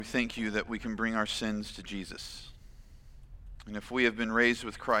We thank you that we can bring our sins to Jesus. And if we have been raised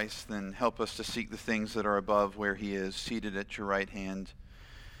with Christ, then help us to seek the things that are above where he is, seated at your right hand.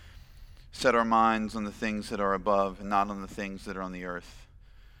 Set our minds on the things that are above and not on the things that are on the earth.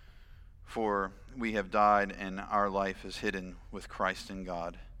 For we have died and our life is hidden with Christ in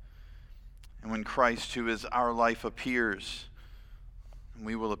God. And when Christ, who is our life, appears,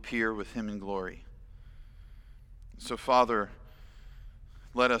 we will appear with him in glory. So, Father,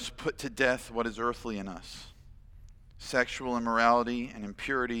 let us put to death what is earthly in us. Sexual immorality and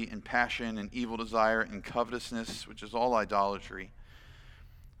impurity and passion and evil desire and covetousness, which is all idolatry.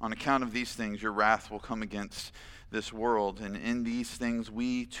 On account of these things, your wrath will come against this world. And in these things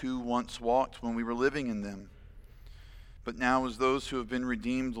we too once walked when we were living in them. But now as those who have been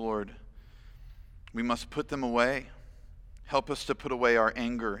redeemed, Lord, we must put them away. Help us to put away our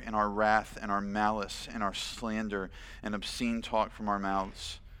anger and our wrath and our malice and our slander and obscene talk from our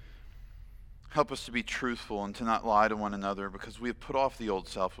mouths. Help us to be truthful and to not lie to one another, because we have put off the old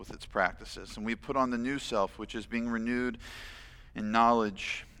self with its practices, and we have put on the new self, which is being renewed in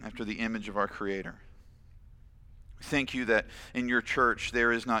knowledge after the image of our Creator. We thank you that in your church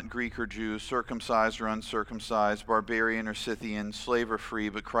there is not Greek or Jew, circumcised or uncircumcised, barbarian or Scythian, slave or free,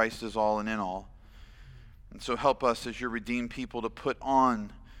 but Christ is all and in all. And so help us as your redeemed people to put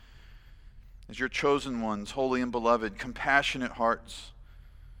on, as your chosen ones, holy and beloved, compassionate hearts,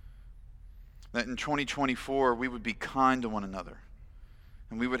 that in 2024 we would be kind to one another,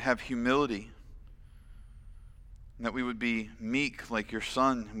 and we would have humility, and that we would be meek like your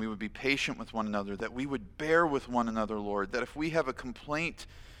Son, and we would be patient with one another, that we would bear with one another, Lord, that if we have a complaint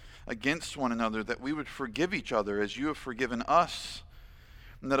against one another, that we would forgive each other as you have forgiven us.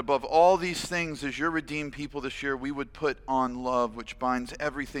 And that above all these things, as your redeemed people this year, we would put on love, which binds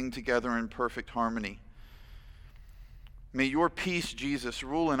everything together in perfect harmony. May your peace, Jesus,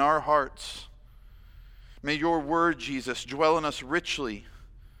 rule in our hearts. May your word, Jesus, dwell in us richly.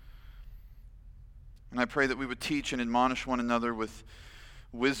 And I pray that we would teach and admonish one another with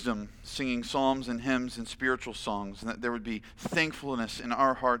wisdom, singing psalms and hymns and spiritual songs, and that there would be thankfulness in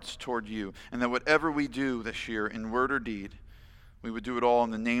our hearts toward you, and that whatever we do this year in word or deed, we would do it all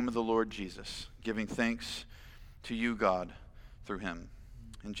in the name of the Lord Jesus, giving thanks to you, God, through him.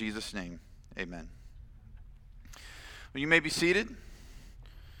 In Jesus' name, amen. Well, you may be seated.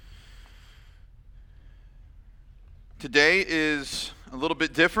 Today is a little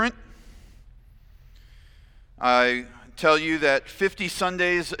bit different. I tell you that 50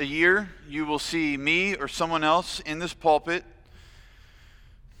 Sundays a year, you will see me or someone else in this pulpit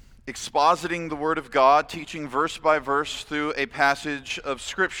expositing the Word of God, teaching verse by verse through a passage of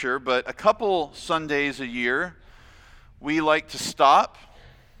Scripture. But a couple Sundays a year, we like to stop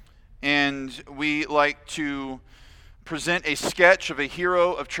and we like to present a sketch of a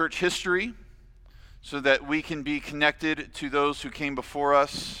hero of church history so that we can be connected to those who came before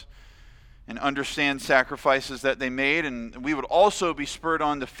us and understand sacrifices that they made. And we would also be spurred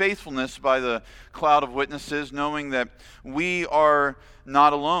on to faithfulness by the cloud of witnesses, knowing that we are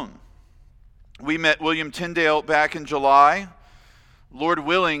not alone. We met William Tyndale back in July. Lord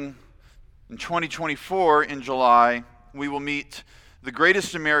willing, in 2024 in July, we will meet the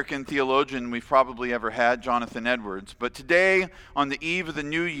greatest American theologian we've probably ever had, Jonathan Edwards. But today, on the eve of the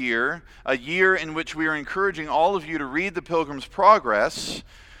new year, a year in which we are encouraging all of you to read the Pilgrim's Progress,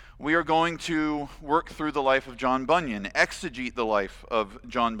 we are going to work through the life of John Bunyan, exegete the life of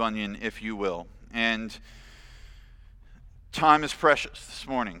John Bunyan, if you will. And time is precious this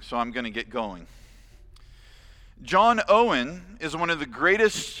morning, so I'm going to get going. John Owen is one of the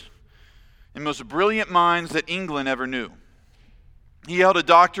greatest and most brilliant minds that England ever knew. He held a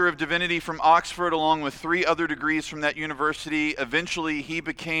Doctor of Divinity from Oxford along with 3 other degrees from that university. Eventually, he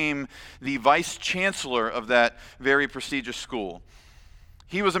became the Vice Chancellor of that very prestigious school.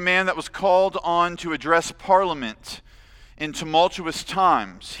 He was a man that was called on to address Parliament in tumultuous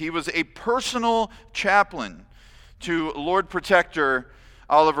times. He was a personal chaplain to Lord Protector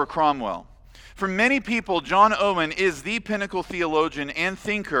Oliver Cromwell. For many people, John Owen is the pinnacle theologian and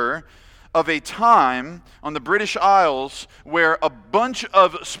thinker of a time on the British Isles where a bunch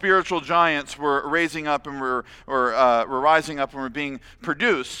of spiritual giants were rising up and were being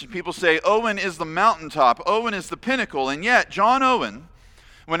produced. People say Owen is the mountaintop, Owen is the pinnacle, and yet John Owen,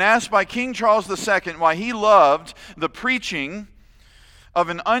 when asked by King Charles II why he loved the preaching of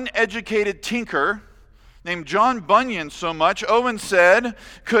an uneducated tinker named John Bunyan so much, Owen said,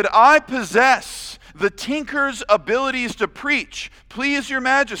 "Could I possess the tinker's abilities to preach, please your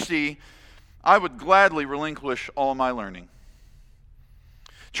majesty, I would gladly relinquish all my learning."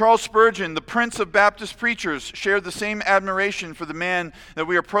 Charles Spurgeon, the Prince of Baptist preachers, shared the same admiration for the man that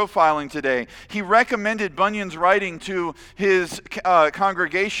we are profiling today. He recommended Bunyan's writing to his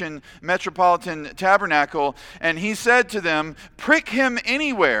congregation, Metropolitan Tabernacle, and he said to them, "Prick him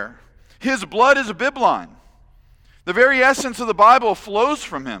anywhere. His blood is a bibline. The very essence of the Bible flows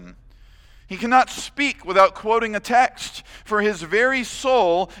from him. He cannot speak without quoting a text, for his very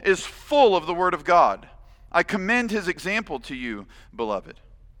soul is full of the Word of God. I commend his example to you, beloved."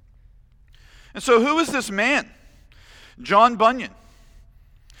 And so who is this man? John Bunyan.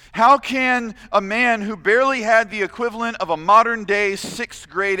 How can a man who barely had the equivalent of a modern-day 6th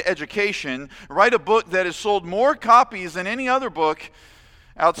grade education write a book that has sold more copies than any other book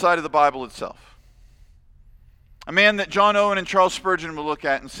outside of the Bible itself? A man that John Owen and Charles Spurgeon will look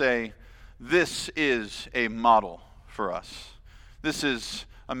at and say, this is a model for us. This is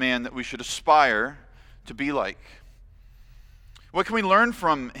a man that we should aspire to be like. What can we learn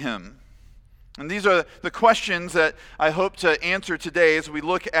from him? And these are the questions that I hope to answer today as we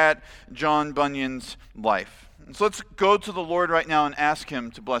look at John Bunyan's life. And so let's go to the Lord right now and ask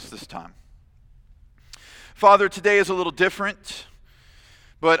him to bless this time. Father, today is a little different,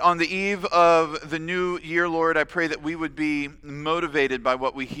 but on the eve of the new year, Lord, I pray that we would be motivated by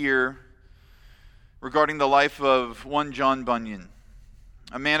what we hear regarding the life of one John Bunyan,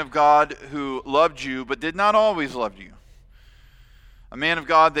 a man of God who loved you but did not always love you. A man of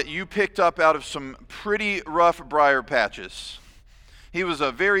God that you picked up out of some pretty rough briar patches. He was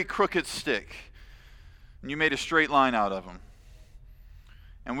a very crooked stick, and you made a straight line out of him.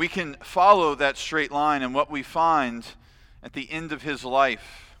 And we can follow that straight line, and what we find at the end of his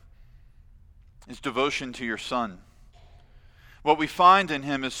life is devotion to your Son. What we find in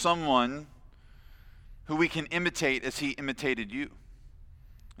him is someone who we can imitate as he imitated you.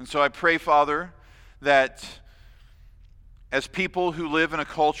 And so I pray, Father, that as people who live in a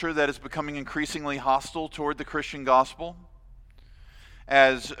culture that is becoming increasingly hostile toward the Christian gospel,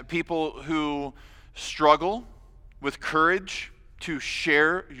 as people who struggle with courage to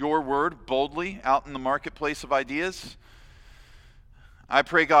share your word boldly out in the marketplace of ideas, I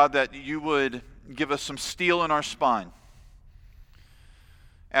pray, God, that you would give us some steel in our spine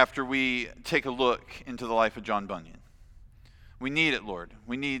after we take a look into the life of John Bunyan. We need it, Lord.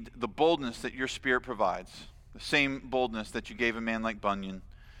 We need the boldness that your Spirit provides. The same boldness that you gave a man like Bunyan.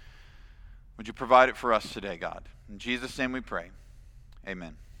 Would you provide it for us today, God? In Jesus' name we pray.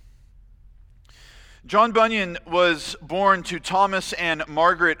 Amen. John Bunyan was born to Thomas and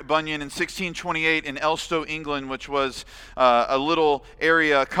Margaret Bunyan in 1628 in Elstow, England, which was a little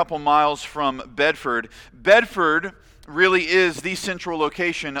area a couple miles from Bedford. Bedford really is the central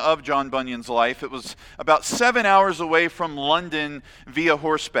location of John Bunyan's life. It was about 7 hours away from London via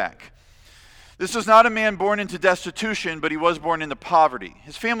horseback. This was not a man born into destitution, but he was born into poverty.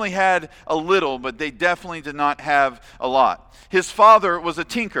 His family had a little, but they definitely did not have a lot. His father was a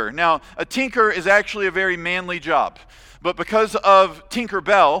tinker. Now, a tinker is actually a very manly job. But because of Tinker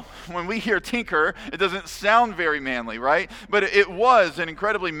Bell, when we hear tinker, it doesn't sound very manly, right? But it was an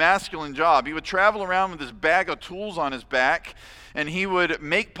incredibly masculine job. He would travel around with this bag of tools on his back, and he would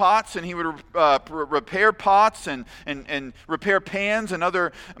make pots, and he would repair pots and repair pans and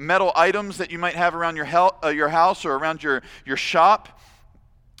other metal items that you might have around your house or around your shop.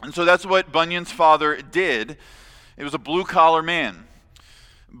 And so that's what Bunyan's father did. It was a blue-collar man.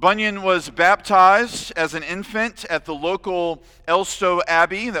 Bunyan was baptized as an infant at the local Elstow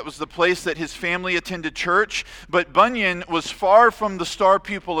Abbey. That was the place that his family attended church. But Bunyan was far from the star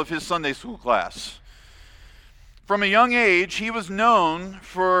pupil of his Sunday school class. From a young age, he was known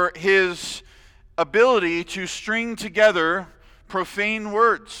for his ability to string together profane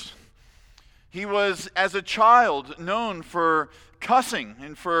words. He was, as a child, known for cussing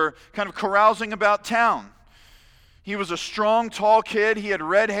and for kind of carousing about town. He was a strong, tall kid. He had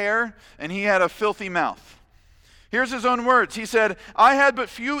red hair, and he had a filthy mouth. Here's his own words. He said, "I had but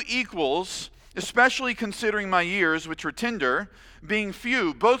few equals, especially considering my years, which were tender, being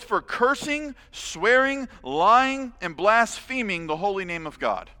few, both for cursing, swearing, lying, and blaspheming the holy name of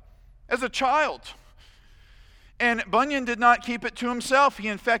God." As a child. And Bunyan did not keep it to himself. He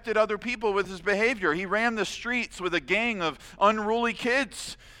infected other people with his behavior. He ran the streets with a gang of unruly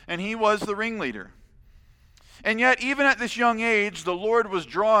kids, and he was the ringleader. And yet, even at this young age, the Lord was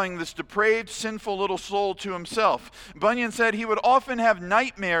drawing this depraved, sinful little soul to himself. Bunyan said he would often have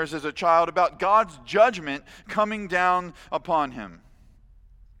nightmares as a child about God's judgment coming down upon him.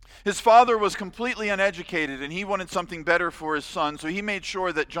 His father was completely uneducated, and he wanted something better for his son, so he made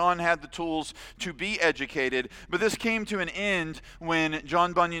sure that John had the tools to be educated. But this came to an end when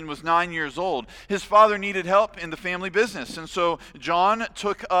John Bunyan was 9 years old. His father needed help in the family business, and so John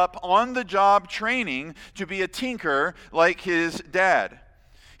took up on-the-job training to be a tinker like his dad.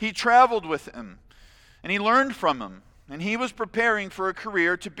 He traveled with him, and he learned from him, and he was preparing for a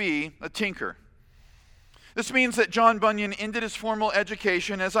career to be a tinker. This means that John Bunyan ended his formal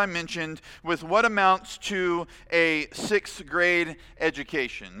education, as I mentioned, with what amounts to a 6th grade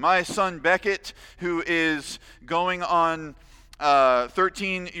education. My son Beckett, who is going on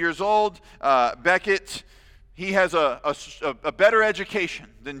 13 years old, Beckett, he has a better education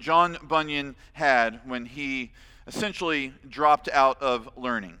than John Bunyan had when he essentially dropped out of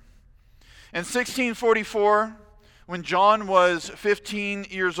learning. In 1644, when John was 15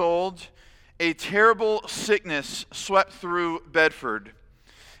 years old, a terrible sickness swept through Bedford,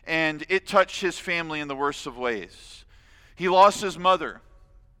 and it touched his family in the worst of ways. He lost his mother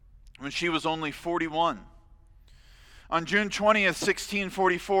when she was only 41. On June 20th,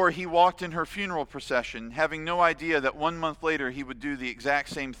 1644, he walked in her funeral procession, having no idea that 1 month later he would do the exact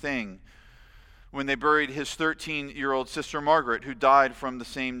same thing when they buried his 13-year-old sister Margaret, who died from the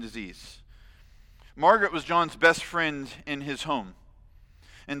same disease. Margaret was John's best friend in his home,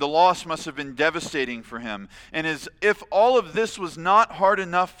 and the loss must have been devastating for him. And as if all of this was not hard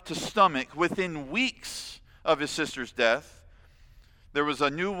enough to stomach, within weeks of his sister's death, there was a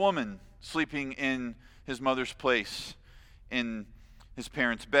new woman sleeping in his mother's place in his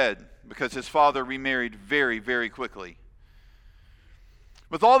parents' bed, because his father remarried very, very quickly.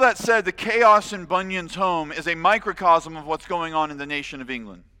 With all that said, the chaos in Bunyan's home is a microcosm of what's going on in the nation of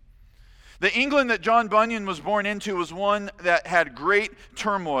England. The England that John Bunyan was born into was one that had great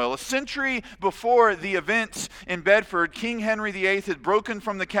turmoil. A century before the events in Bedford, King Henry VIII had broken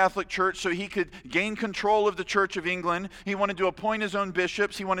from the Catholic Church so he could gain control of the Church of England. He wanted to appoint his own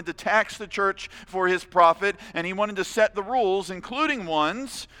bishops. He wanted to tax the church for his profit. And he wanted to set the rules, including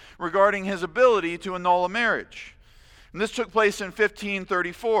ones regarding his ability to annul a marriage. And this took place in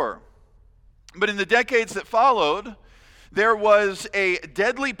 1534. But in the decades that followed, there was a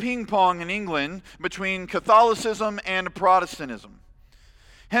deadly ping pong in England between Catholicism and Protestantism.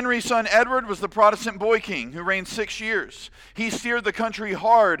 Henry's son Edward was the Protestant boy king who reigned 6 years. He steered the country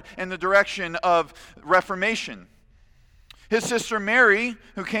hard in the direction of Reformation. His sister Mary,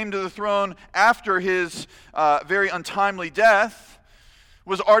 who came to the throne after his very untimely death,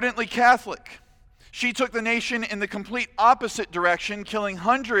 was ardently Catholic. She took the nation in the complete opposite direction, killing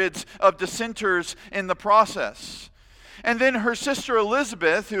hundreds of dissenters in the process. And then her sister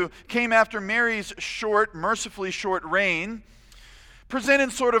Elizabeth, who came after Mary's mercifully short reign,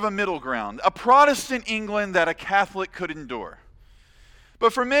 presented sort of a middle ground, a Protestant England that a Catholic could endure.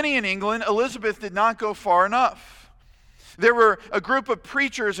 But for many in England, Elizabeth did not go far enough. There were a group of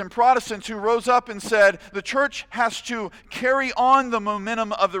preachers and Protestants who rose up and said, the church has to carry on the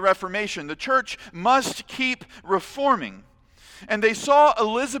momentum of the Reformation. The church must keep reforming. And they saw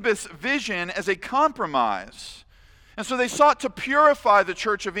Elizabeth's vision as a compromise. And so they sought to purify the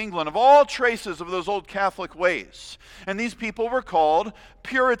Church of England of all traces of those old Catholic ways. And these people were called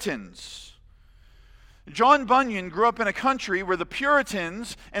Puritans. John Bunyan grew up in a country where the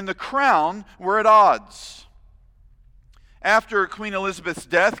Puritans and the crown were at odds. After Queen Elizabeth's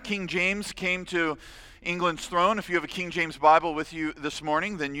death, King James came to England's throne. If you have a King James Bible with you this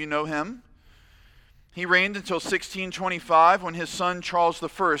morning, then you know him. He reigned until 1625 when his son Charles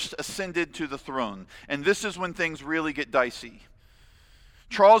I ascended to the throne. And this is when things really get dicey.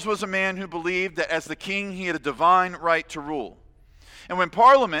 Charles was a man who believed that as the king he had a divine right to rule. And when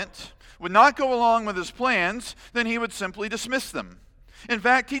Parliament would not go along with his plans, then he would simply dismiss them. In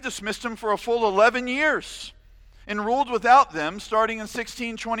fact, he dismissed them for a full 11 years and ruled without them starting in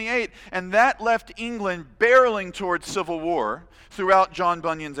 1628. And that left England barreling towards civil war throughout John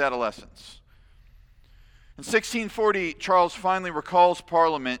Bunyan's adolescence. In 1640, Charles finally recalls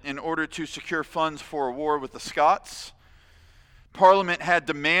Parliament in order to secure funds for a war with the Scots. Parliament had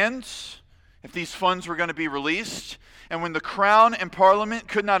demands if these funds were going to be released. And when the Crown and Parliament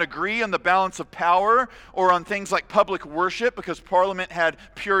could not agree on the balance of power or on things like public worship because Parliament had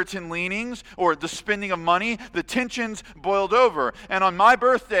Puritan leanings or the spending of money, the tensions boiled over. And on my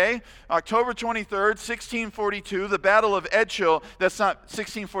birthday, October 23rd, 1642, the Battle of Edgehill,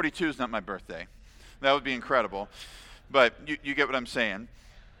 1642 is not my birthday. That would be incredible. But you get what I'm saying.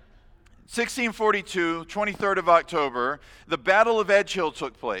 1642, 23rd of October, the Battle of Edgehill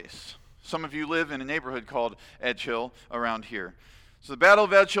took place. Some of you live in a neighborhood called Edgehill around here. So the Battle of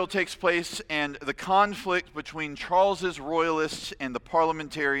Edgehill takes place, and the conflict between Charles's royalists and the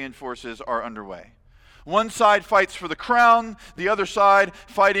parliamentarian forces are underway. One side fights for the crown, the other side,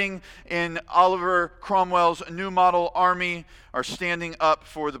 fighting in Oliver Cromwell's New Model Army, are standing up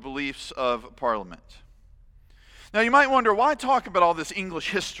for the beliefs of Parliament. Now you might wonder, why talk about all this English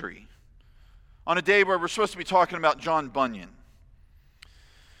history on a day where we're supposed to be talking about John Bunyan?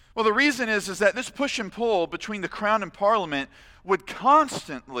 Well, the reason is that this push and pull between the crown and Parliament would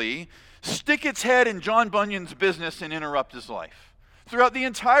constantly stick its head in John Bunyan's business and interrupt his life. Throughout the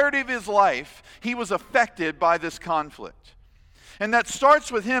entirety of his life, he was affected by this conflict. And that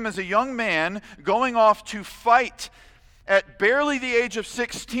starts with him as a young man going off to fight at barely the age of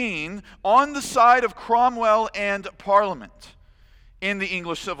 16 on the side of Cromwell and Parliament in the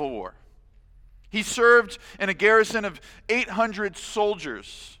English Civil War. He served in a garrison of 800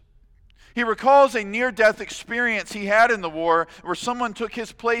 soldiers. He recalls a near-death experience he had in the war where someone took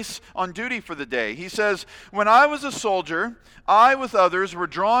his place on duty for the day. He says, "When I was a soldier, I with others were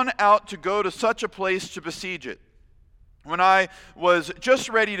drawn out to go to such a place to besiege it. When I was just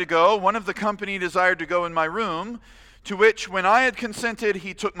ready to go, one of the company desired to go in my room, to which, when I had consented,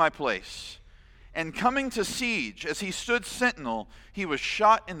 he took my place. And coming to siege, as he stood sentinel, he was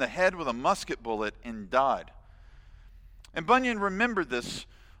shot in the head with a musket bullet and died." And Bunyan remembered this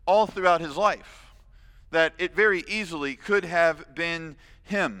all throughout his life, that it very easily could have been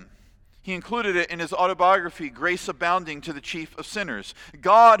him. He included it in his autobiography, Grace Abounding to the Chief of Sinners.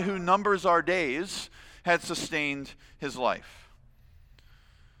 God, who numbers our days, had sustained his life.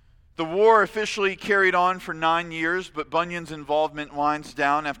 The war officially carried on for 9 years, but Bunyan's involvement winds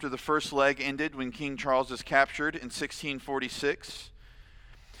down after the first leg ended when King Charles is captured in 1646.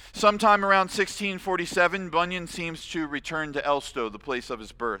 Sometime around 1647, Bunyan seems to return to Elstow, the place of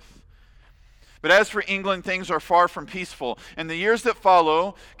his birth. But as for England, things are far from peaceful. In the years that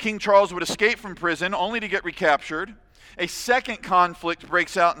follow, King Charles would escape from prison only to get recaptured. A second conflict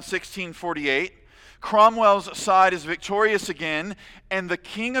breaks out in 1648. Cromwell's side is victorious again, and the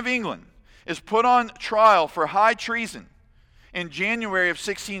King of England is put on trial for high treason in January of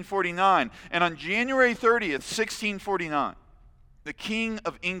 1649. And on January 30th, 1649, the King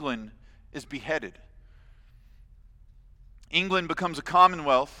of England is beheaded. England becomes a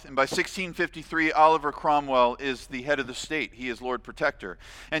commonwealth, and by 1653, Oliver Cromwell is the head of the state. He is Lord Protector.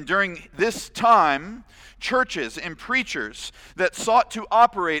 And during this time, churches and preachers that sought to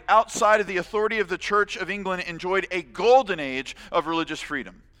operate outside of the authority of the Church of England enjoyed a golden age of religious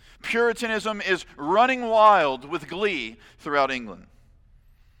freedom. Puritanism is running wild with glee throughout England.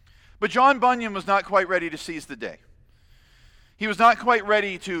 But John Bunyan was not quite ready to seize the day. He was not quite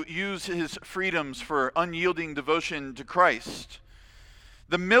ready to use his freedoms for unyielding devotion to Christ.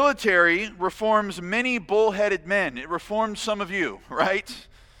 The military reforms many bull-headed men. It reforms some of you, right?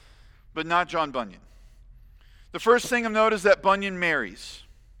 But not John Bunyan. The first thing of note is that Bunyan marries.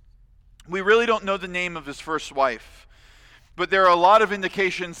 We really don't know the name of his first wife, but there are a lot of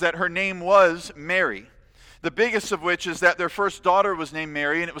indications that her name was Mary. The biggest of which is that their first daughter was named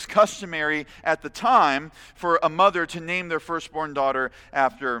Mary, and it was customary at the time for a mother to name their firstborn daughter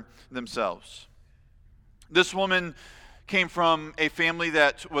after themselves. This woman came from a family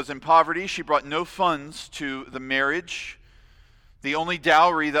that was in poverty. She brought no funds to the marriage. The only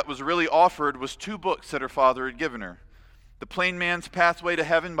dowry that was really offered was 2 books that her father had given her: The Plain Man's Pathway to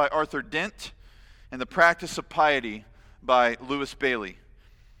Heaven by Arthur Dent and The Practice of Piety by Lewis Bailey.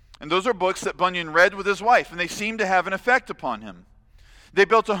 And those are books that Bunyan read with his wife, and they seemed to have an effect upon him. They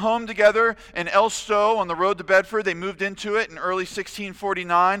built a home together in Elstow on the road to Bedford. They moved into it in early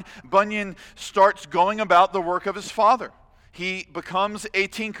 1649. Bunyan starts going about the work of his father. He becomes a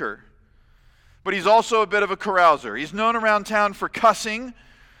tinker, but he's also a bit of a carouser. He's known around town for cussing.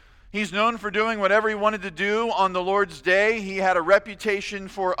 He's known for doing whatever he wanted to do on the Lord's day. He had a reputation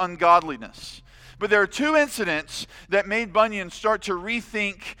for ungodliness. But there are 2 incidents that made Bunyan start to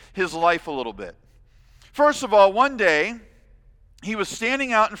rethink his life a little bit. First of all, one day, he was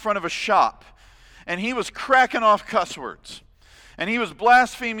standing out in front of a shop, and he was cracking off cuss words, and he was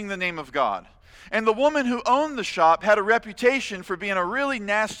blaspheming the name of God. And the woman who owned the shop had a reputation for being a really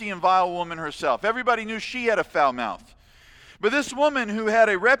nasty and vile woman herself. Everybody knew she had a foul mouth. But this woman who had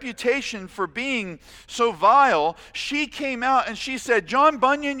a reputation for being so vile, she came out and she said, "John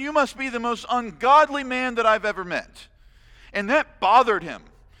Bunyan, you must be the most ungodly man that I've ever met." And that bothered him.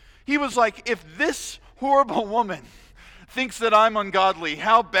 He was like, if this horrible woman thinks that I'm ungodly,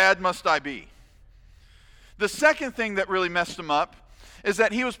 how bad must I be? The second thing that really messed him up is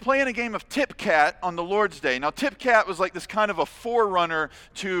that he was playing a game of tip cat on the Lord's Day. Now, tip cat was like this kind of a forerunner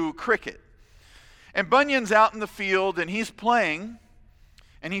to cricket. And Bunyan's out in the field and he's playing,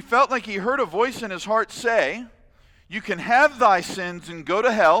 And he felt like he heard a voice in his heart say, you can have thy sins and go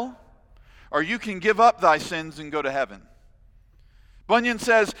to hell, or you can give up thy sins and go to heaven. Bunyan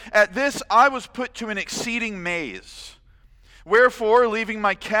says, at this I was put to an exceeding maze. Wherefore, leaving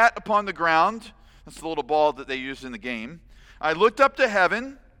my cat upon the ground, that's the little ball that they used in the game, I looked up to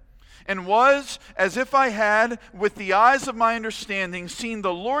heaven, and was as if I had, with the eyes of my understanding, seen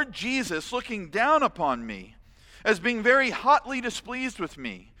the Lord Jesus looking down upon me, as being very hotly displeased with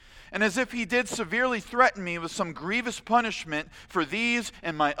me, and as if he did severely threaten me with some grievous punishment for these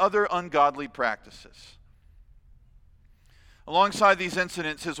and my other ungodly practices. Alongside these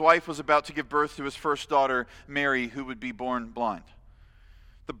incidents, his wife was about to give birth to his first daughter, Mary, who would be born blind.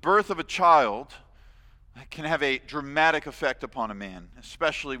 The birth of a child can have a dramatic effect upon a man,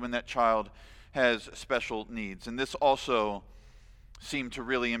 especially when that child has special needs. And this also seemed to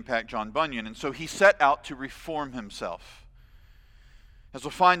really impact John Bunyan. And so he set out to reform himself. As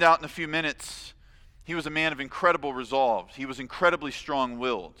we'll find out in a few minutes, he was a man of incredible resolve. He was incredibly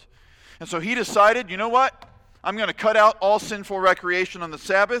strong-willed. And so he decided, you know what? I'm going to cut out all sinful recreation on the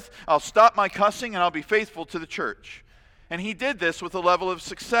Sabbath. I'll stop my cussing and I'll be faithful to the church. And he did this with a level of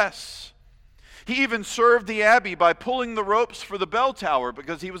success. He even served the abbey by pulling the ropes for the bell tower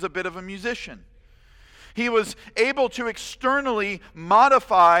because he was a bit of a musician. He was able to externally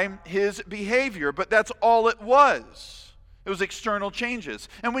modify his behavior, but that's all it was. It was external changes.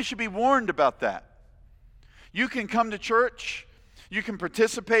 And we should be warned about that. You can come to church. You can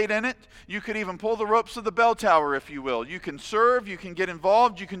participate in it. You could even pull the ropes of the bell tower, if you will. You can serve. You can get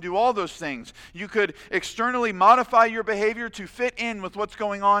involved. You can do all those things. You could externally modify your behavior to fit in with what's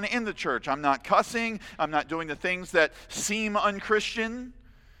going on in the church. I'm not cussing. I'm not doing the things that seem unchristian.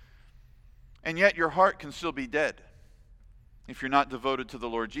 And yet your heart can still be dead if you're not devoted to the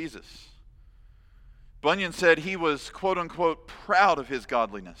Lord Jesus. Bunyan said he was, quote unquote, proud of his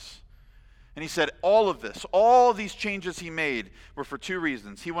godliness. And he said all of this, all these changes he made were for two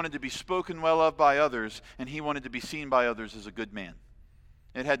reasons. He wanted to be spoken well of by others, and he wanted to be seen by others as a good man.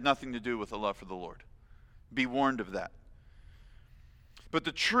 It had nothing to do with a love for the Lord. Be warned of that. But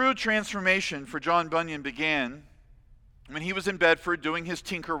the true transformation for John Bunyan began when he was in Bedford doing his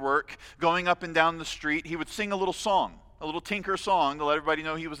tinker work, going up and down the street. He would sing a little song, a little tinker song to let everybody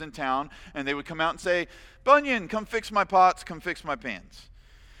know he was in town, and they would come out and say, Bunyan, come fix my pots, come fix my pans.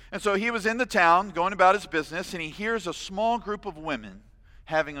 And so he was in the town, going about his business, and he hears a small group of women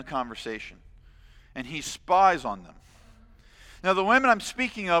having a conversation. And he spies on them. Now, the women I'm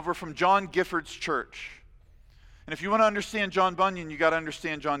speaking of were from John Gifford's church. And if you want to understand John Bunyan, you got to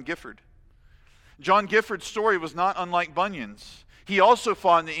understand John Gifford. John Gifford's story was not unlike Bunyan's. He also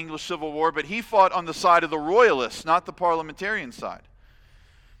fought in the English Civil War, but he fought on the side of the royalists, not the parliamentarian side.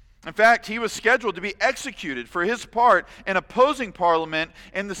 In fact, he was scheduled to be executed for his part in opposing Parliament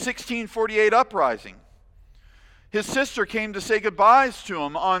in the 1648 uprising. His sister came to say goodbyes to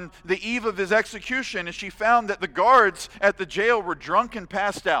him on the eve of his execution, and she found that the guards at the jail were drunk and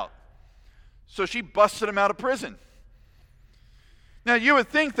passed out. So she busted him out of prison. Now, you would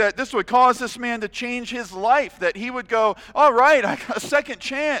think that this would cause this man to change his life, that he would go, all right, I got a second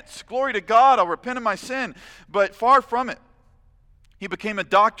chance. Glory to God, I'll repent of my sin. But far from it. He became a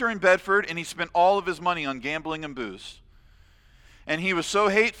doctor in Bedford, and he spent all of his money on gambling and booze. And he was so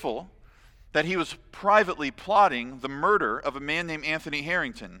hateful that he was privately plotting the murder of a man named Anthony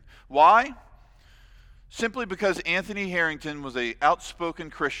Harrington. Why? Simply because Anthony Harrington was an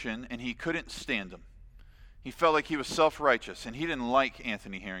outspoken Christian, and he couldn't stand him. He felt like he was self-righteous, and he didn't like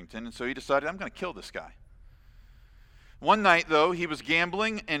Anthony Harrington, and so he decided, I'm going to kill this guy. One night, though, he was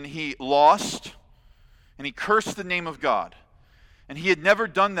gambling, and he lost, and he cursed the name of God. And he had never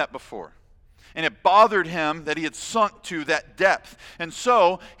done that before. And it bothered him that he had sunk to that depth. And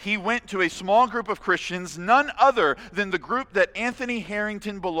so he went to a small group of Christians, none other than the group that Anthony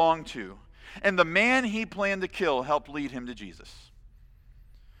Harrington belonged to. And the man he planned to kill helped lead him to Jesus.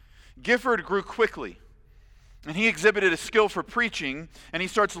 Gifford grew quickly. And he exhibited a skill for preaching. And he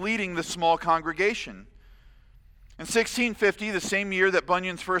starts leading this small congregation. In 1650, the same year that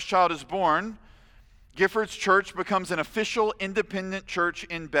Bunyan's first child is born, Gifford's church becomes an official independent church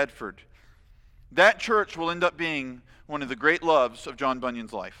in Bedford. That church will end up being one of the great loves of John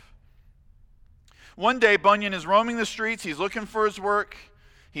Bunyan's life. One day, Bunyan is roaming the streets. He's looking for his work.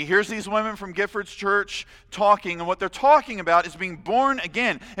 He hears these women from Gifford's church talking, and what they're talking about is being born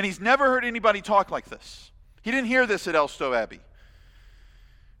again. And he's never heard anybody talk like this. He didn't hear this at Elstow Abbey.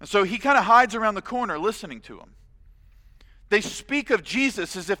 And so he kind of hides around the corner listening to them. They speak of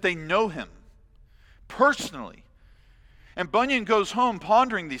Jesus as if they know him personally. And Bunyan goes home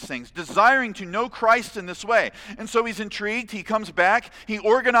pondering these things, desiring to know Christ in this way. And so he's intrigued. He comes back. He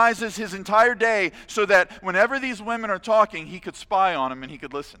organizes his entire day so that whenever these women are talking, he could spy on them and he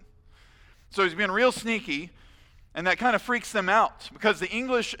could listen. So he's being real sneaky, and that kind of freaks them out because the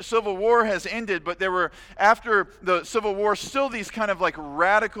English Civil War has ended, but there were, after the Civil War, still these kind of like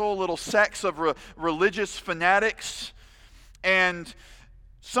radical little sects of religious fanatics. And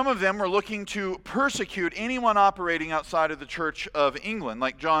some of them were looking to persecute anyone operating outside of the Church of England,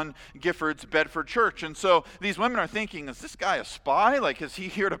 like John Gifford's Bedford Church. And so these women are thinking, is this guy a spy? Like, is he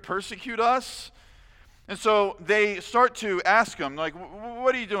here to persecute us? And so they start to ask him, like,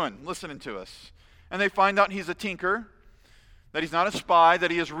 what are you doing listening to us? And they find out he's a tinker, that he's not a spy,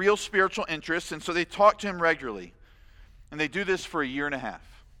 that he has real spiritual interests. And so they talk to him regularly. And they do this for a year and a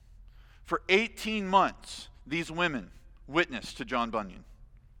half. For 18 months, these women witness to John Bunyan.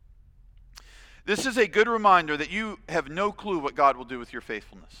 This is a good reminder that you have no clue what God will do with your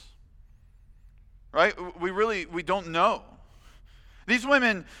faithfulness. Right? We don't know. These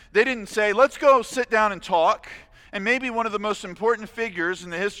women, they didn't say, let's go sit down and talk, and maybe one of the most important figures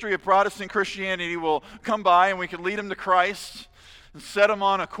in the history of Protestant Christianity will come by and we can lead him to Christ and set him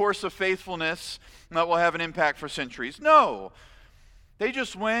on a course of faithfulness that will have an impact for centuries. No. They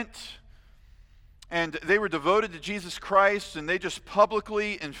just went and they were devoted to Jesus Christ, and they just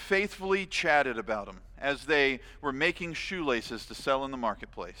publicly and faithfully chatted about him as they were making shoelaces to sell in the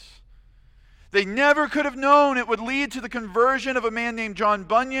marketplace. They never could have known it would lead to the conversion of a man named John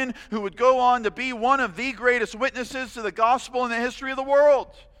Bunyan, who would go on to be one of the greatest witnesses to the gospel in the history of the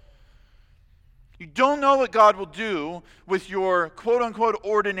world. You don't know what God will do with your quote-unquote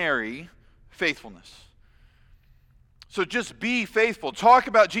ordinary faithfulness. So just be faithful. Talk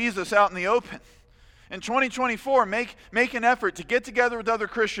about Jesus out in the open. In 2024, make an effort to get together with other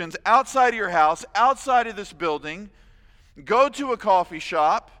Christians outside of your house, outside of this building. Go to a coffee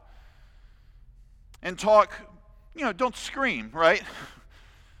shop and talk. Don't scream, right?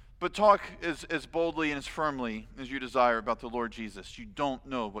 But talk as boldly and as firmly as you desire about the Lord Jesus. You don't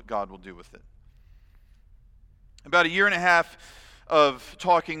know what God will do with it. About a year and a half of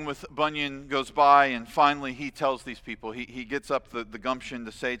talking with Bunyan goes by, and finally he tells these people, he gets up the gumption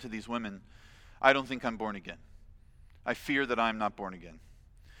to say to these women, I don't think I'm born again. I fear that I'm not born again.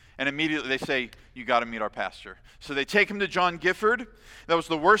 And immediately they say, you got to meet our pastor. So they take him to John Gifford. That was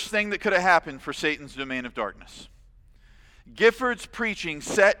the worst thing that could have happened for Satan's domain of darkness. Gifford's preaching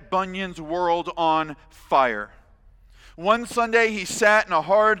set Bunyan's world on fire. One Sunday, he sat in a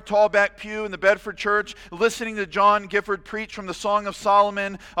hard, tall-back pew in the Bedford church, listening to John Gifford preach from the Song of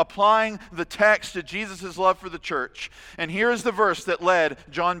Solomon, applying the text to Jesus' love for the church. And here is the verse that led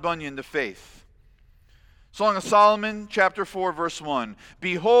John Bunyan to faith. Song of Solomon, chapter 4, verse 1.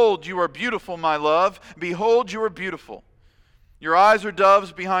 Behold, you are beautiful, my love. Behold, you are beautiful. Your eyes are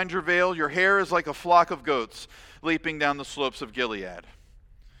doves behind your veil. Your hair is like a flock of goats leaping down the slopes of Gilead.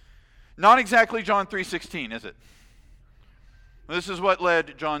 Not exactly John 3:16, is it? This is what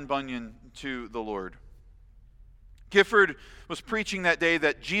led John Bunyan to the Lord. Gifford was preaching that day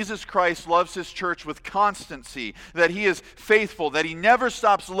that Jesus Christ loves his church with constancy, that he is faithful, that he never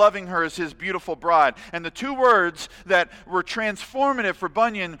stops loving her as his beautiful bride. And the two words that were transformative for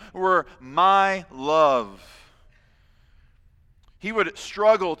Bunyan were, my love. He would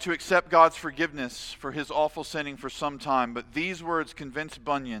struggle to accept God's forgiveness for his awful sinning for some time, but these words convinced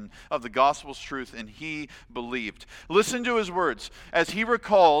Bunyan of the gospel's truth, and he believed. Listen to his words as he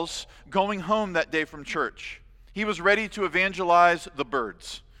recalls going home that day from church. He was ready to evangelize the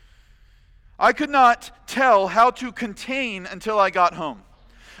birds. I could not tell how to contain until I got home.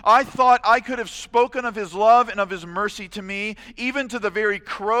 I thought I could have spoken of his love and of his mercy to me, even to the very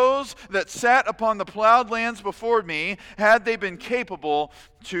crows that sat upon the plowed lands before me, had they been capable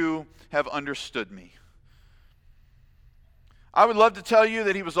to have understood me. I would love to tell you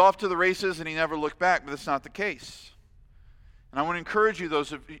that he was off to the races and he never looked back, but that's not the case. And I want to encourage you,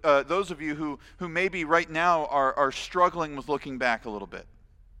 those of you who maybe right now are struggling with looking back a little bit.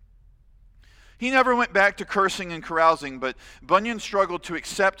 He never went back to cursing and carousing, but Bunyan struggled to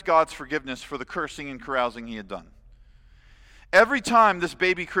accept God's forgiveness for the cursing and carousing he had done. Every time this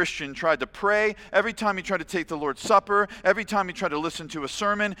baby Christian tried to pray, every time he tried to take the Lord's Supper, every time he tried to listen to a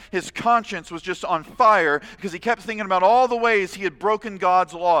sermon, his conscience was just on fire because he kept thinking about all the ways he had broken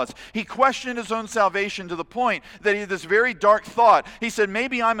God's laws. He questioned his own salvation to the point that he had this very dark thought. He said,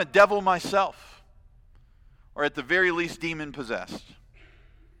 maybe I'm a devil myself, or at the very least demon-possessed.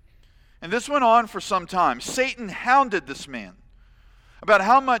 And this went on for some time. Satan hounded this man about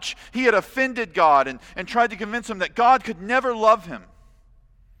how much he had offended God and tried to convince him that God could never love him.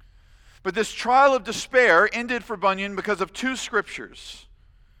 But this trial of despair ended for Bunyan because of two scriptures.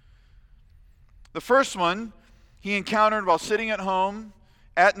 The first one he encountered while sitting at home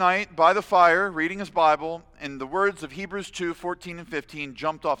at night by the fire, reading his Bible, and the words of Hebrews 2:14 and 15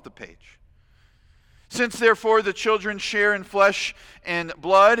 jumped off the page. Since therefore the children share in flesh and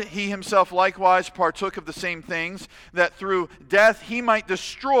blood, he himself likewise partook of the same things, that through death he might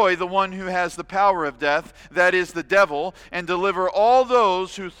destroy the one who has the power of death, that is the devil, and deliver all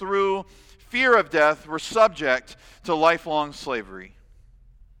those who through fear of death were subject to lifelong slavery.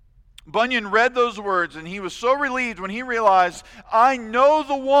 Bunyan read those words and he was so relieved when he realized, I know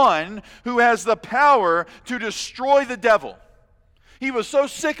the one who has the power to destroy the devil. He was so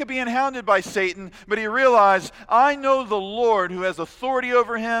sick of being hounded by Satan, but he realized, I know the Lord who has authority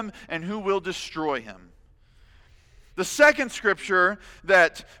over him and who will destroy him. The second scripture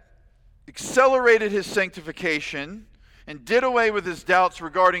that accelerated his sanctification and did away with his doubts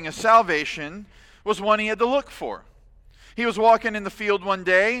regarding his salvation was one he had to look for. He was walking in the field one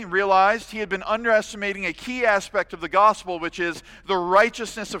day and realized he had been underestimating a key aspect of the gospel, which is the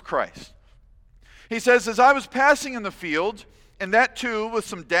righteousness of Christ. He says, as I was passing in the field, and that too with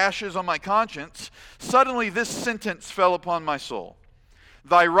some dashes on my conscience, suddenly this sentence fell upon my soul.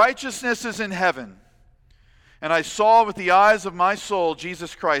 Thy righteousness is in heaven. And I saw with the eyes of my soul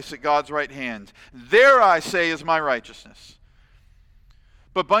Jesus Christ at God's right hand. There, I say, is my righteousness.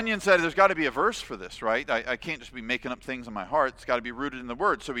 But Bunyan said there's got to be a verse for this, right? I can't just be making up things in my heart. It's got to be rooted in the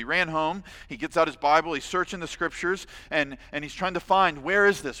Word. So he ran home. He gets out his Bible. He's searching the Scriptures. And he's trying to find, where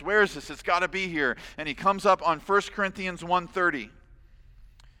is this? Where is this? It's got to be here. And he comes up on 1 Corinthians 1:30.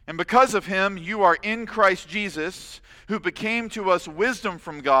 And because of him, you are in Christ Jesus, who became to us wisdom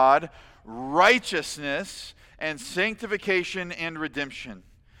from God, righteousness, and sanctification and redemption.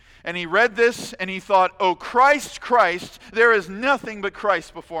 And he read this and he thought, oh Christ, Christ, there is nothing but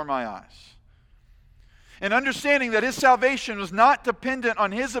Christ before my eyes. And understanding that his salvation was not dependent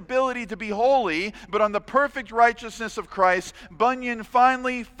on his ability to be holy, but on the perfect righteousness of Christ, Bunyan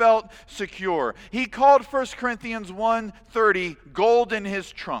finally felt secure. He called 1 Corinthians 1:30 gold in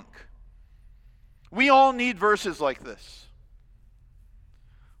his trunk. We all need verses like this.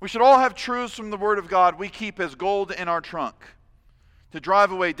 We should all have truths from the Word of God we keep as gold in our trunk, to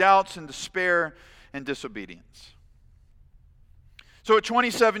drive away doubts and despair and disobedience. So at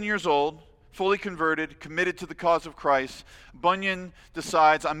 27 years old, fully converted, committed to the cause of Christ, Bunyan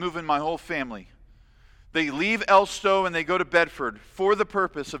decides, I'm moving my whole family. They leave Elstow and they go to Bedford for the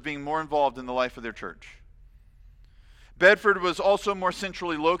purpose of being more involved in the life of their church. Bedford was also more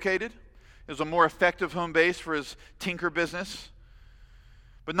centrally located. It was a more effective home base for his tinker business.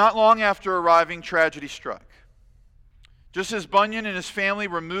 But not long after arriving, tragedy struck. Just as Bunyan and his family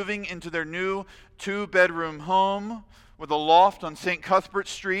were moving into their new 2-bedroom home with a loft on St. Cuthbert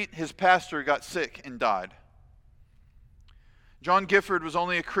Street, his pastor got sick and died. John Gifford was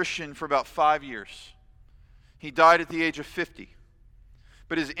only a Christian for about 5 years. He died at the age of 50.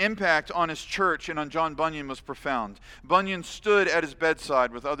 But his impact on his church and on John Bunyan was profound. Bunyan stood at his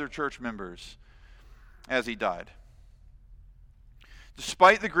bedside with other church members as he died.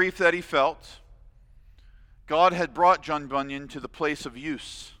 Despite the grief that he felt, God had brought John Bunyan to the place of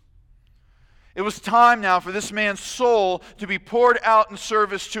use. It was time now for this man's soul to be poured out in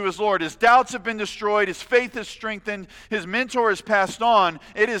service to his Lord. His doubts have been destroyed. His faith is strengthened. His mentor has passed on.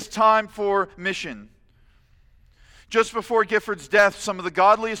 It is time for mission. Just before Gifford's death, some of the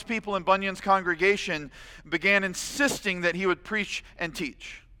godliest people in Bunyan's congregation began insisting that he would preach and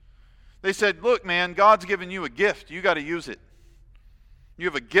teach. They said, look, man, God's given you a gift. You got to use it. You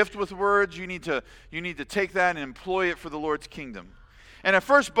have a gift with words. You need to take that and employ it for the Lord's kingdom. And at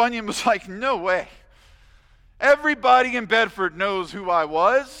first Bunyan was like, no way. Everybody in Bedford knows who I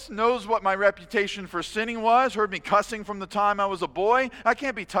was, knows what my reputation for sinning was, heard me cussing from the time I was a boy. I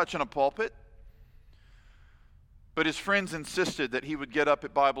can't be touching a pulpit. But his friends insisted that he would get up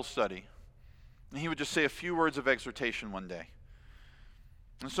at Bible study and he would just say a few words of exhortation one day.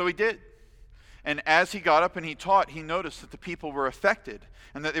 And so he did. And as he got up and he taught, he noticed that the people were affected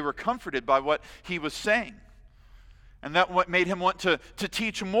and that they were comforted by what he was saying. And that what made him want to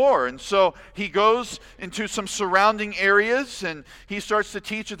teach more. And so he goes into some surrounding areas and he starts to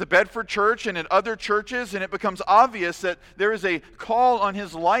teach at the Bedford church and at other churches, and it becomes obvious that there is a call on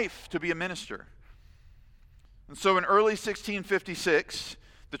his life to be a minister. And so in early 1656,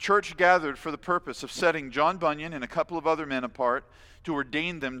 the church gathered for the purpose of setting John Bunyan and a couple of other men apart to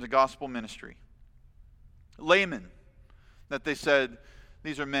ordain them to gospel ministry. Laymen, that they said,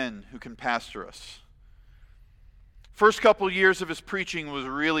 these are men who can pastor us. First couple years of his preaching was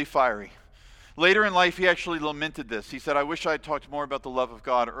really fiery. Later in life, he actually lamented this. He said, I wish I had talked more about the love of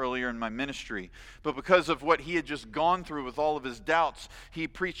God earlier in my ministry. But because of what he had just gone through with all of his doubts, he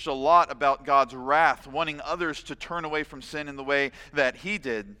preached a lot about God's wrath, wanting others to turn away from sin in the way that he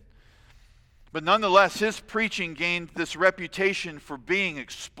did. But nonetheless, his preaching gained this reputation for being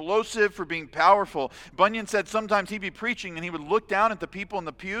explosive, for being powerful. Bunyan said sometimes he'd be preaching and he would look down at the people in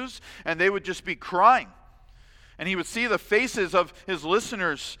the pews and they would just be crying. And he would see the faces of his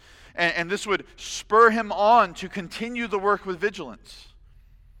listeners, and this would spur him on to continue the work with vigilance.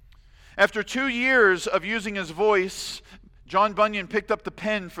 After 2 years of using his voice, John Bunyan picked up the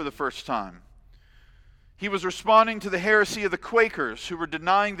pen for the first time. He was responding to the heresy of the Quakers who were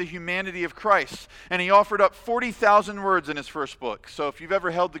denying the humanity of Christ, and he offered up 40,000 words in his first book. So if you've ever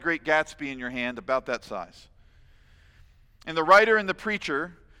held the Great Gatsby in your hand, about that size. And the writer and the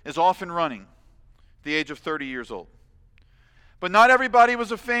preacher is off and running at the age of 30 years old. But not everybody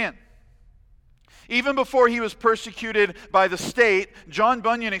was a fan. Even before he was persecuted by the state, John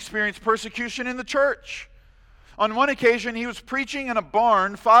Bunyan experienced persecution in the church. On one occasion, he was preaching in a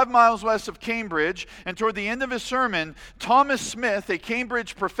barn 5 miles west of Cambridge, and toward the end of his sermon, Thomas Smith, a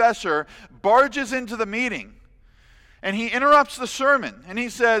Cambridge professor, barges into the meeting. And he interrupts the sermon, and he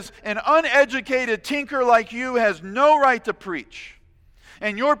says, an uneducated tinker like you has no right to preach.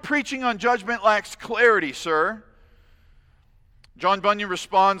 And your preaching on judgment lacks clarity, sir. John Bunyan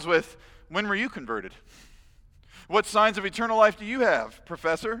responds with, when were you converted? What signs of eternal life do you have,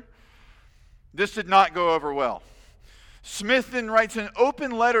 professor? This did not go over well. Smith then writes an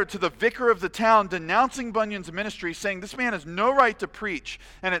open letter to the vicar of the town denouncing Bunyan's ministry, saying this man has no right to preach.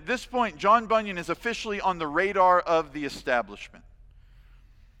 And at this point, John Bunyan is officially on the radar of the establishment.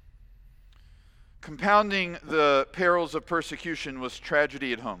 Compounding the perils of persecution was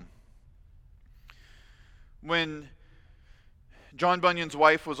tragedy at home. When John Bunyan's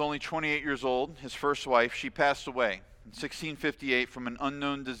wife was only 28 years old, his first wife, she passed away in 1658 from an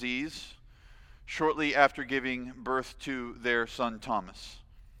unknown disease, shortly after giving birth to their son Thomas.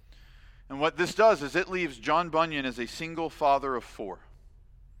 And what this does is it leaves John Bunyan as a single father of 4.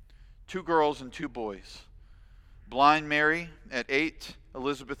 2 girls and 2 boys. Blind Mary at 8,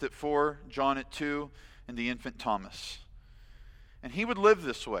 Elizabeth at 4, John at 2, and the infant Thomas. And he would live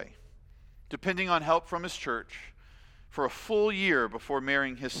this way, depending on help from his church, for a full year before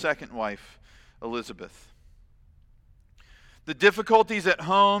marrying his second wife, Elizabeth. The difficulties at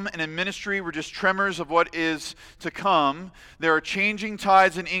home and in ministry were just tremors of what is to come. There are changing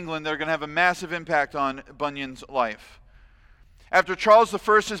tides in England that are going to have a massive impact on Bunyan's life. After Charles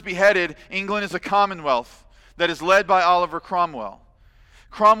I is beheaded, England is a commonwealth that is led by Oliver Cromwell.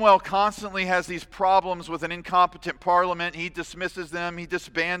 Cromwell constantly has these problems with an incompetent parliament. He dismisses them, he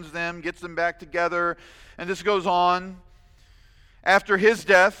disbands them, gets them back together, and this goes on. After his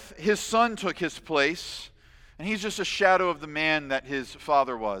death, his son took his place, and he's just a shadow of the man that his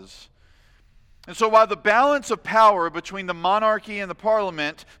father was. And so while the balance of power between the monarchy and the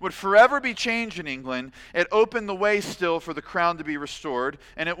parliament would forever be changed in England, it opened the way still for the crown to be restored,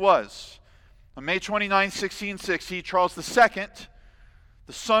 and it was. On May 29, 1660, Charles II,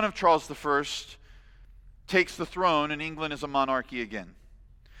 the son of Charles I, takes the throne, and England is a monarchy again.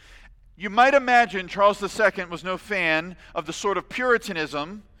 You might imagine Charles II was no fan of the sort of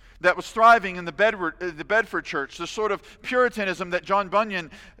Puritanism that was thriving in the Bedford church, the sort of Puritanism that John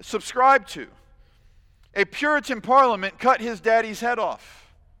Bunyan subscribed to. A Puritan parliament cut his daddy's head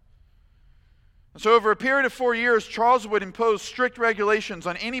off. So over a period of 4 years, Charles would impose strict regulations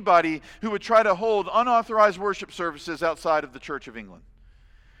on anybody who would try to hold unauthorized worship services outside of the Church of England.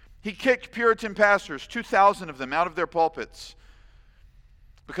 He kicked Puritan pastors, 2,000 of them, out of their pulpits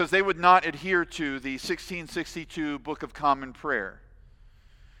because they would not adhere to the 1662 Book of Common Prayer,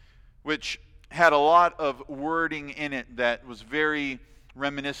 which had a lot of wording in it that was very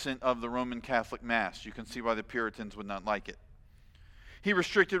reminiscent of the Roman Catholic Mass. You can see why the Puritans would not like it. He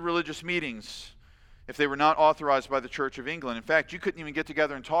restricted religious meetings if they were not authorized by the Church of England. In fact, you couldn't even get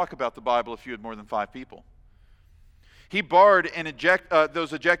together and talk about the Bible if you had more than 5 people. He barred and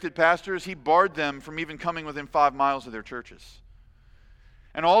those ejected pastors, he barred them from even coming within 5 miles of their churches.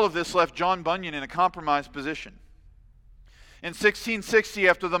 And all of this left John Bunyan in a compromised position. In 1660,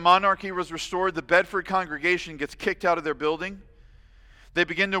 after the monarchy was restored, the Bedford congregation gets kicked out of their building. They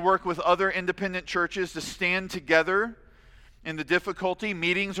begin to work with other independent churches to stand together in the difficulty.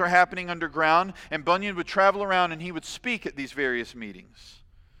 Meetings are happening underground, and Bunyan would travel around and he would speak at these various meetings.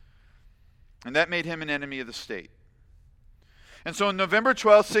 And that made him an enemy of the state. And so on November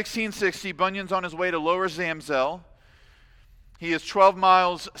 12, 1660, Bunyan's on his way to Lower Zamzell. He is 12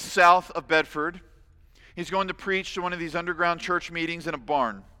 miles south of Bedford. He's going to preach to one of these underground church meetings in a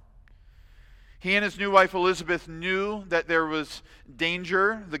barn. He and his new wife Elizabeth knew that there was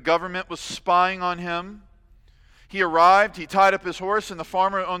danger. The government was spying on him. He arrived, he tied up his horse, and the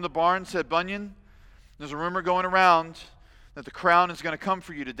farmer who owned the barn said, "Bunyan, there's a rumor going around that the crown is going to come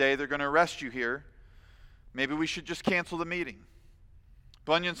for you today. They're going to arrest you here. Maybe we should just cancel the meeting."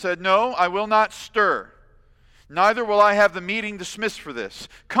 Bunyan said, "No, I will not stir. Neither will I have the meeting dismissed for this.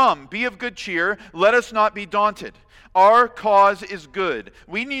 Come, be of good cheer. Let us not be daunted. Our cause is good.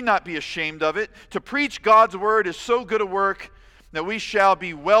 We need not be ashamed of it. To preach God's word is so good a work that we shall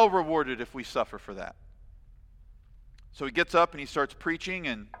be well rewarded if we suffer for that." So he gets up and he starts preaching,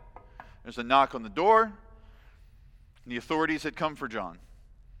 and there's a knock on the door, and the authorities had come for John.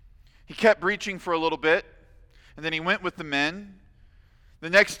 He kept preaching for a little bit, and then he went with the men. The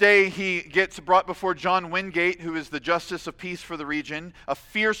next day he gets brought before John Wingate, who is the justice of peace for the region, a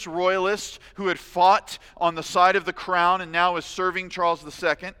fierce royalist who had fought on the side of the crown and now is serving Charles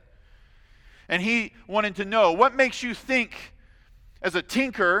II. And he wanted to know, what makes you think, as a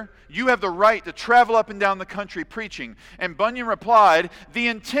tinker, you have the right to travel up and down the country preaching? And Bunyan replied, "The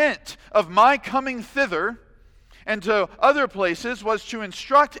intent of my coming thither and to other places was to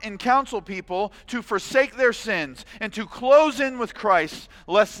instruct and counsel people to forsake their sins and to close in with Christ,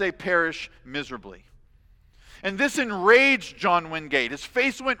 lest they perish miserably." And this enraged John Wingate. His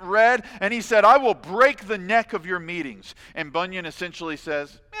face went red, and he said, "I will break the neck of your meetings." And Bunyan essentially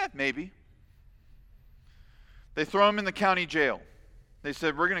says, maybe. They throw him in the county jail. They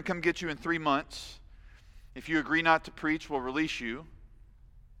said, "We're going to come get you in 3 months. If you agree not to preach, we'll release you.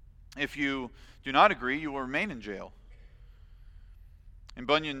 If you do not agree, you will remain in jail." And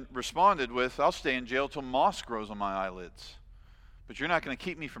Bunyan responded with, "I'll stay in jail till moss grows on my eyelids, but you're not going to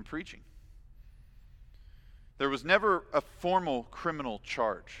keep me from preaching." There was never a formal criminal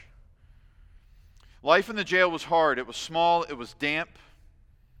charge. Life in the jail was hard. It was small. It was damp.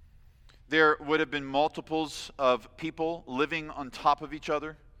 There would have been multiples of people living on top of each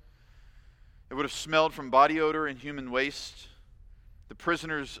other. It would have smelled from body odor and human waste. The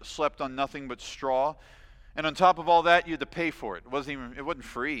prisoners slept on nothing but straw. And on top of all that, you had to pay for it. It wasn't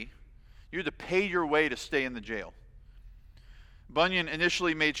free. You had to pay your way to stay in the jail. Bunyan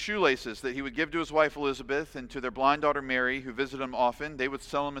initially made shoelaces that he would give to his wife Elizabeth and to their blind daughter Mary, who visited him often. They would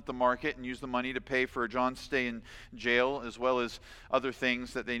sell them at the market and use the money to pay for John's stay in jail, as well as other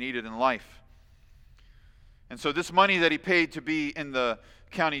things that they needed in life. And so this money that he paid to be in the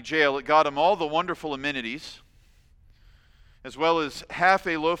county jail, it got him all the wonderful amenities, as well as half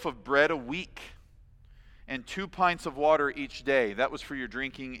a loaf of bread a week and 2 pints of water each day. That was for your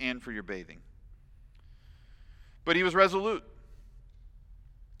drinking and for your bathing. But he was resolute.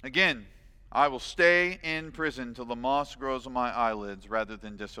 Again, "I will stay in prison till the moss grows on my eyelids rather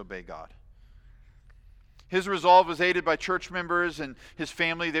than disobey God." His resolve was aided by church members and his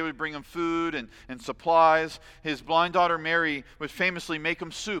family. They would bring him food and supplies. His blind daughter Mary would famously make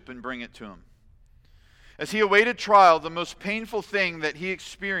him soup and bring it to him. As he awaited trial, the most painful thing that he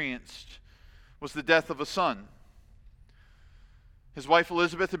experienced was the death of a son. His wife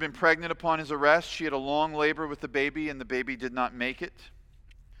Elizabeth had been pregnant upon his arrest. She had a long labor with the baby, and the baby did not make it.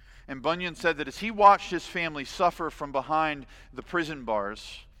 And Bunyan said that as he watched his family suffer from behind the prison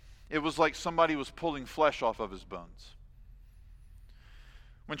bars, it was like somebody was pulling flesh off of his bones.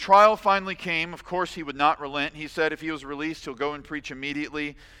 When trial finally came, of course he would not relent. He said if he was released, he'll go and preach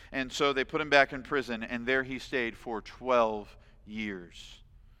immediately. And so they put him back in prison, and there he stayed for 12 years.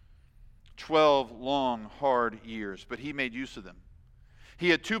 12 long, hard years, but he made use of them. He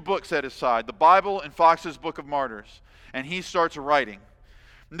had 2 books at his side, the Bible and Fox's Book of Martyrs, and he starts writing.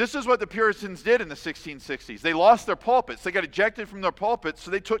 And this is what the Puritans did in the 1660s. They lost their pulpits. They got ejected from their pulpits,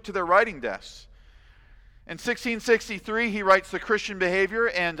 so they took to their writing desks. In 1663, he writes The Christian Behavior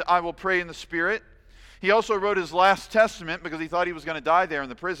and I Will Pray in the Spirit. He also wrote his last testament because he thought he was going to die there in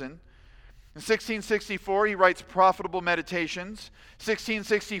the prison. In 1664, he writes Profitable Meditations.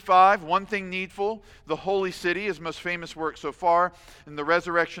 1665, One Thing Needful, The Holy City, his most famous work so far, and The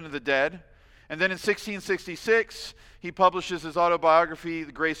Resurrection of the Dead. And then in 1666, he publishes his autobiography,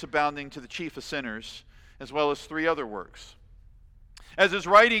 The Grace Abounding to the Chief of Sinners, as well as 3 other works. As his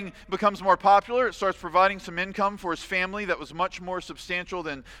writing becomes more popular, it starts providing some income for his family that was much more substantial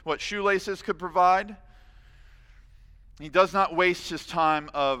than what shoelaces could provide. He does not waste his time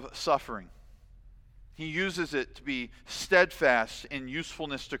of suffering. He uses it to be steadfast in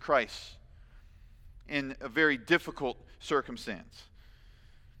usefulness to Christ in a very difficult circumstance.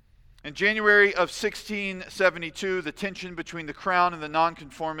 In January of 1672, the tension between the crown and the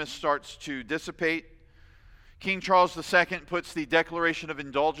nonconformists starts to dissipate. King Charles II puts the Declaration of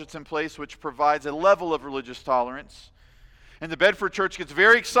Indulgence in place, which provides a level of religious tolerance. And the Bedford church gets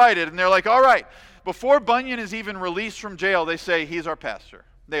very excited, and they're like, all right, before Bunyan is even released from jail, they say, he's our pastor.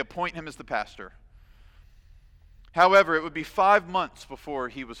 They appoint him as the pastor. However, it would be 5 months before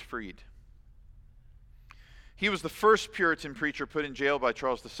he was freed. He was the first Puritan preacher put in jail by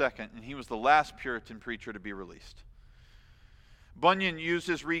Charles II, and he was the last Puritan preacher to be released. Bunyan used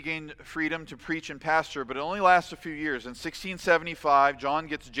his regained freedom to preach and pastor, but it only lasts a few years. In 1675, John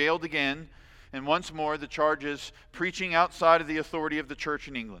gets jailed again, and once more the charge is preaching outside of the authority of the church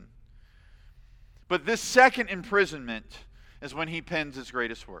in England. But this second imprisonment is when he pens his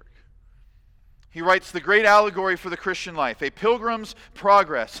greatest work. He writes the great allegory for the Christian life, A Pilgrim's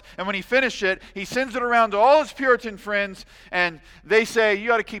Progress. And when he finished it, he sends it around to all his Puritan friends, and they say,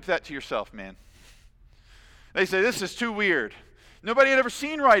 you ought to keep that to yourself, man. They say, this is too weird. Nobody had ever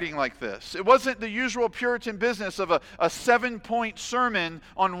seen writing like this. It wasn't the usual Puritan business of a 7-point sermon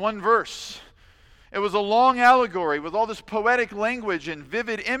on one verse. It was a long allegory with all this poetic language and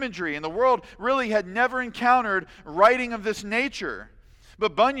vivid imagery, and the world really had never encountered writing of this nature.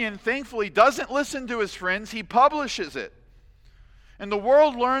 But Bunyan, thankfully, doesn't listen to his friends. He publishes it. And the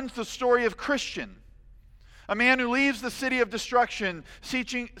world learns the story of Christian, a man who leaves the city of destruction,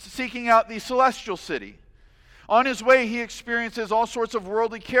 seeking out the celestial city. On his way, he experiences all sorts of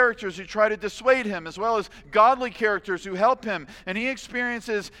worldly characters who try to dissuade him, as well as godly characters who help him. And he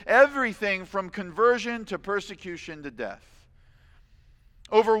experiences everything from conversion to persecution to death.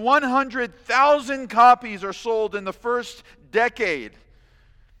 Over 100,000 copies are sold in the first decade.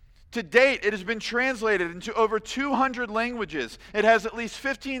 To date, it has been translated into over 200 languages. It has at least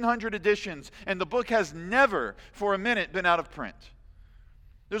 1,500 editions, and the book has never, for a minute, been out of print.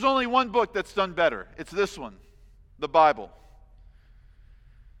 There's only one book that's done better. It's this one, the Bible.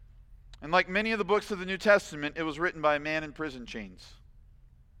 And like many of the books of the New Testament, it was written by a man in prison chains.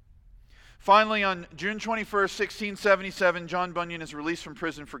 Finally, on June 21st, 1677, John Bunyan is released from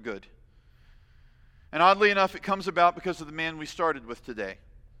prison for good. And oddly enough, it comes about because of the man we started with today.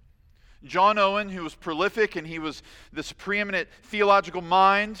 John Owen, who was prolific and he was this preeminent theological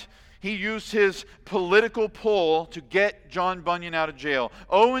mind, he used his political pull to get John Bunyan out of jail.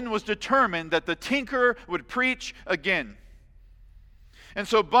 Owen was determined that the tinker would preach again. And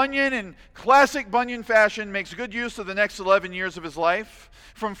so Bunyan, in classic Bunyan fashion, makes good use of the next 11 years of his life.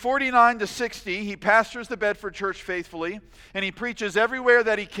 From 49 to 60, he pastors the Bedford church faithfully, and he preaches everywhere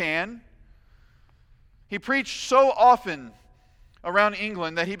that he can. He preached so often around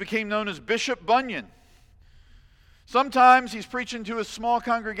England that he became known as Bishop Bunyan. Sometimes he's preaching to a small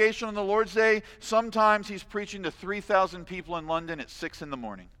congregation on the Lord's Day. Sometimes he's preaching to 3,000 people in London at 6 in the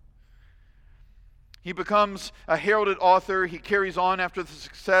morning. He becomes a heralded author. He carries on after the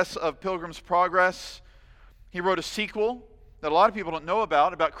success of Pilgrim's Progress. He wrote a sequel that a lot of people don't know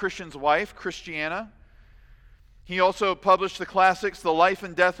about Christian's wife, Christiana. He also published the classics, The Life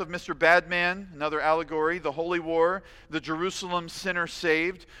and Death of Mr. Badman, another allegory, The Holy War, The Jerusalem Sinner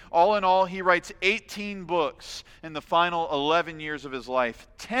Saved. All in all, he writes 18 books in the final 11 years of his life,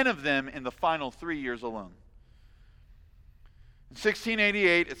 10 of them in the final 3 years alone. In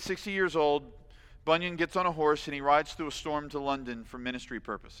 1688, at 60 years old, Bunyan gets on a horse and he rides through a storm to London for ministry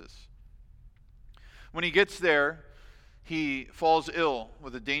purposes. When he gets there, he falls ill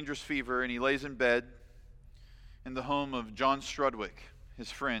with a dangerous fever and he lays in bed in the home of John Strudwick, his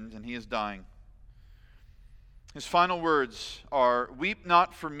friend, and he is dying. His final words are, "Weep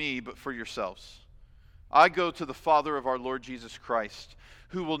not for me, but for yourselves. I go to the Father of our Lord Jesus Christ,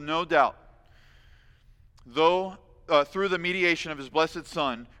 who will no doubt, through the mediation of his blessed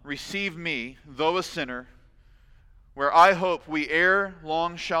Son, receive me, though a sinner, where I hope we ere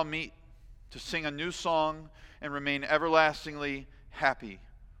long shall meet, to sing a new song and remain everlastingly happy,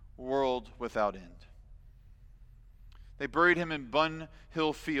 world without end." They buried him in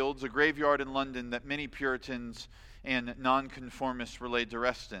Bunhill Fields, a graveyard in London that many Puritans and nonconformists were laid to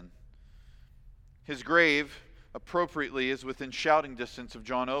rest in. His grave, appropriately, is within shouting distance of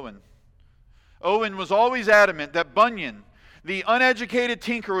John Owen. Owen was always adamant that Bunyan, the uneducated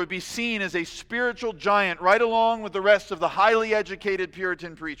tinker, would be seen as a spiritual giant right along with the rest of the highly educated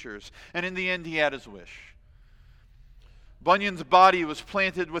Puritan preachers. And in the end, he had his wish. Bunyan's body was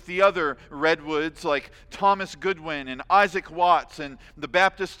planted with the other redwoods like Thomas Goodwin and Isaac Watts and the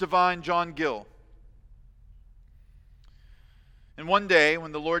Baptist divine John Gill. And one day,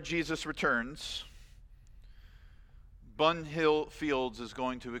 when the Lord Jesus returns, Bunhill Fields is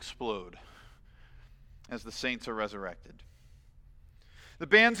going to explode as the saints are resurrected. The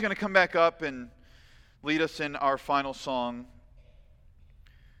band's going to come back up and lead us in our final song.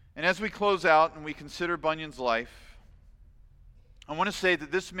 And as we close out and we consider Bunyan's life, I want to say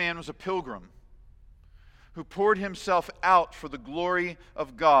that this man was a pilgrim who poured himself out for the glory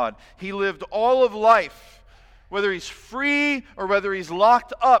of God. He lived all of life, whether he's free or whether he's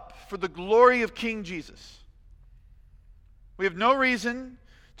locked up, for the glory of King Jesus. We have no reason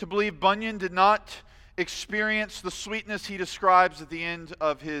to believe Bunyan did not experience the sweetness he describes at the end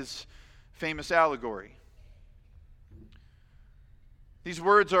of his famous allegory. These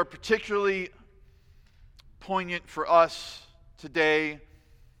words are particularly poignant for us today,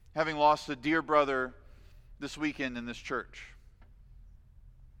 having lost a dear brother this weekend in this church.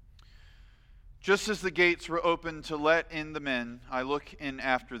 Just as the gates were opened to let in the men, I look in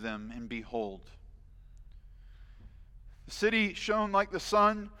after them, and behold, the city shone like the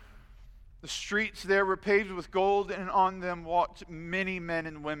sun. The streets there were paved with gold, and on them walked many men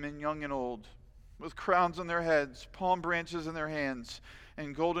and women, young and old, with crowns on their heads, palm branches in their hands,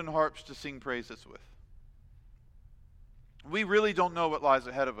 and golden harps to sing praises with. We really don't know what lies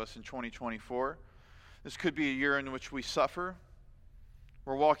ahead of us in 2024. This could be a year in which we suffer.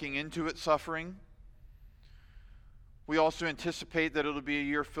 We're walking into it suffering. We also anticipate that it'll be a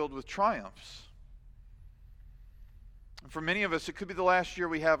year filled with triumphs. And for many of us, it could be the last year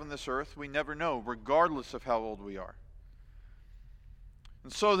we have on this earth. We never know, regardless of how old we are.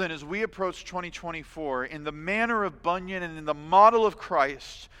 And so then, as we approach 2024, in the manner of Bunyan and in the model of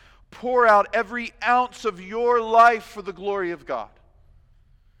Christ, pour out every ounce of your life for the glory of God.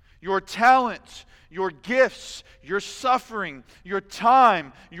 Your talent, your gifts, your suffering, your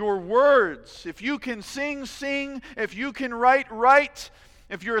time, your words. If you can sing, sing. If you can write, write.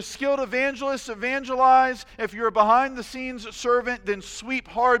 If you're a skilled evangelist, evangelize. If you're a behind-the-scenes servant, then sweep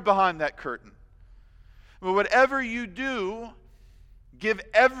hard behind that curtain. But whatever you do, give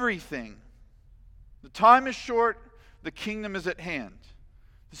everything. The time is short. The kingdom is at hand.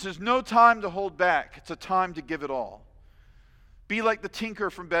 This is no time to hold back. It's a time to give it all. Be like the tinker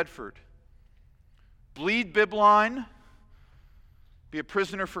from Bedford. Bleed bibline. Be a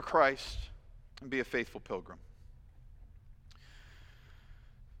prisoner for Christ. And be a faithful pilgrim.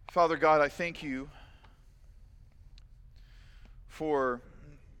 Father God, I thank you for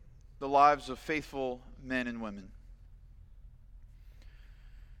the lives of faithful men and women.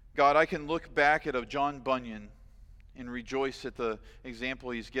 God, I can look back at a John Bunyan and rejoice at the example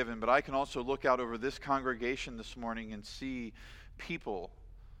he's given, but I can also look out over this congregation this morning and see people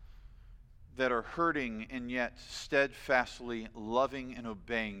that are hurting and yet steadfastly loving and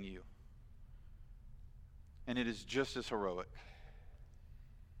obeying you. And it is just as heroic.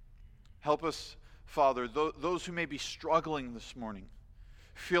 Help us, Father, those who may be struggling this morning,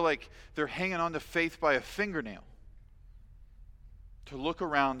 feel like they're hanging on to faith by a fingernail, to look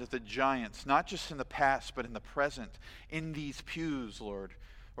around at the giants, not just in the past, but in the present, in these pews, Lord,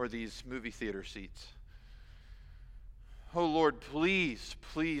 or these movie theater seats. Oh, Lord, please,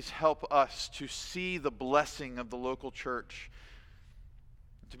 please help us to see the blessing of the local church,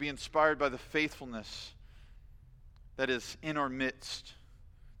 to be inspired by the faithfulness that is in our midst,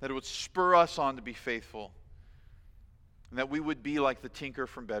 that it would spur us on to be faithful, and that we would be like the tinker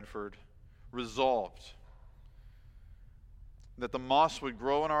from Bedford, resolved, that the moss would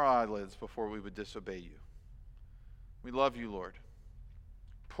grow in our eyelids before we would disobey you. We love you, Lord.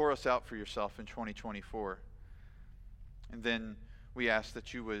 Pour us out for yourself in 2024. And then we ask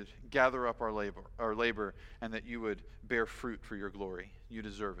that you would gather up our labor, and that you would bear fruit for your glory. You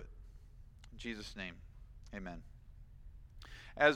deserve it. In Jesus' name, amen.